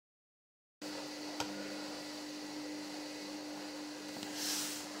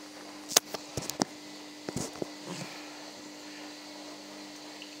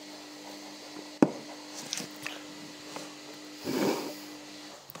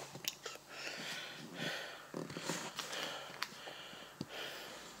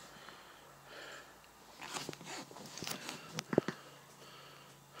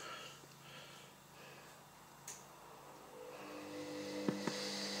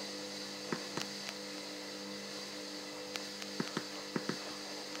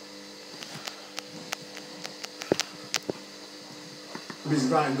His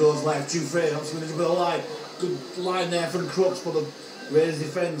right and goes left. Dufresne, obviously with a bit of line. Good line there from Crooks, but the Raiders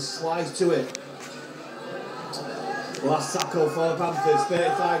defence slides to it. Last tackle for the Panthers,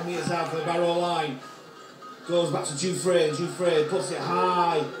 35 metres out from the Barrow line. Goes back to Dufresne. Dufresne puts it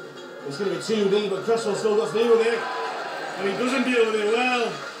high. It's going to be too deep, but Cresswell still got to deal with it. And he doesn't deal with it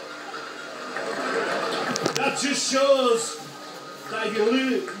well. That just shows that if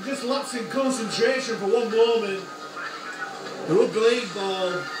you just lapse in concentration for one moment, the rugby league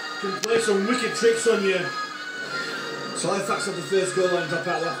ball can play some wicked tricks on you. So Halifax had the first goal line drop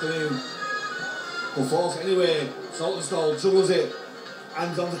out of the afternoon. But force anyway, Saltonstall juggles it.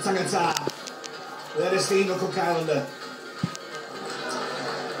 Hands on to Tangata. They're the steam of Cook Islander.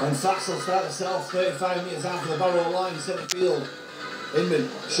 And Fax will start to set off 35 metres out from the Barrow line, centre field. Inman,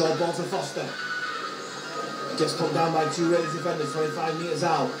 short ball to Foster. Gets put down by two Raiders defenders, 25 metres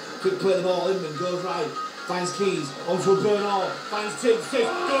out. Quick play the ball, Inman goes right, finds Keys, onto a Bernal, finds Tibbs,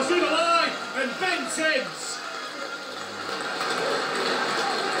 goes through the line, and Ben Tibbs!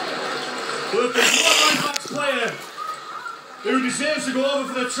 But if there's one Halifax player who deserves to go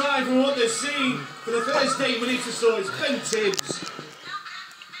over for the try from what they've seen for the first 8 minutes or so, it's Ben Tibbs.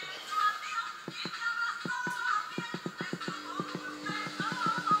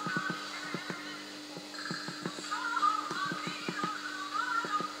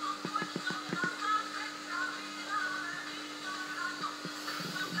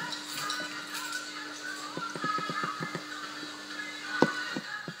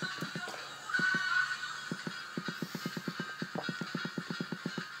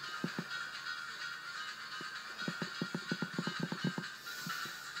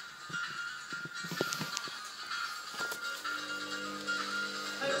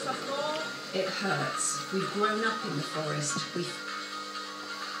 It hurts. We've grown up in the forest. We've